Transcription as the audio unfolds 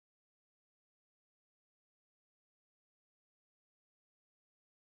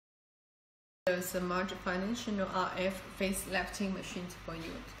There's a thermage financial RF face lifting machine for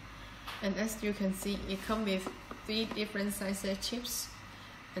you. And as you can see, it comes with 3 different sizes tips.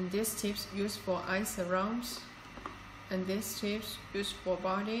 And these tips used for eye surrounds. And these tips used for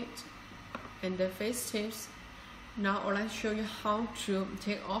body. And the face tips. Now I'd like to show you how to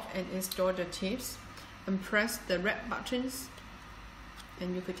take off and install the tips. And press the red buttons.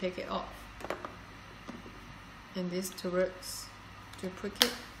 And you could take it off. And this works to put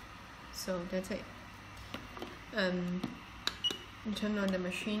it. So that's it. Turn on the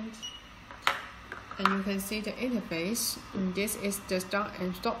machine, and you can see the interface. And this is the start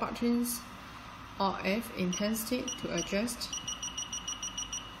and stop buttons, RF intensity to adjust,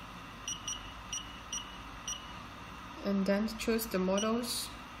 and then choose the models.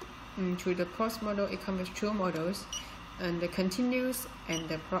 To the pause model, it comes with 2 models, and the continuous and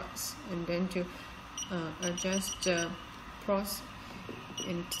the pause, and then to adjust the pause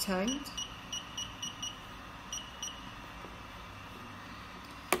in time.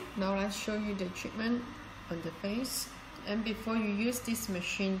 Now let's show you the treatment on the face. And before you use this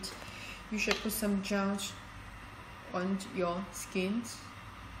machine, you should put some gel on your skin.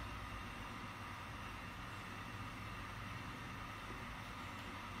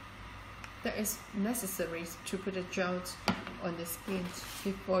 That is necessary to put a gel on the skin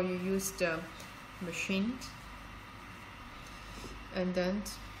before you use the machine. And then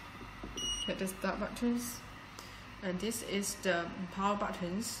hit the start buttons, and this is the power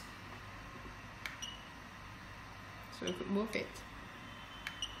buttons, so you could move it.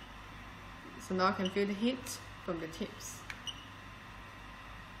 So now I can feel the heat from the tips.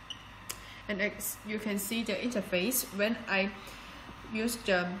 And as you can see the interface, when I use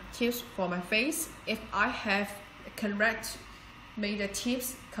the tips for my face, if I have made the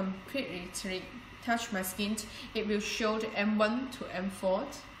tips completely touch my skin, it will show the M1 to M4.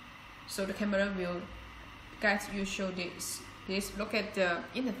 So the camera will guide you show this. Please look at the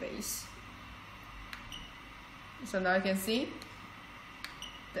interface. So now you can see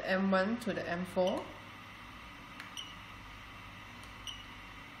the M1 to the M4.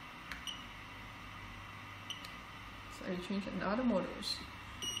 So I change another models.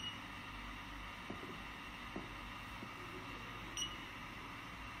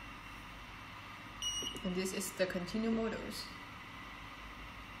 And this is the continue models.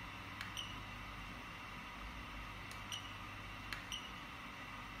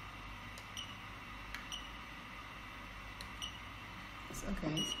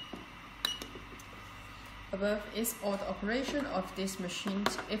 Okay. Above is all the operation of this machine.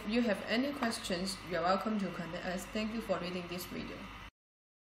 If you have any questions, you are welcome to contact us. Thank you for reading this video.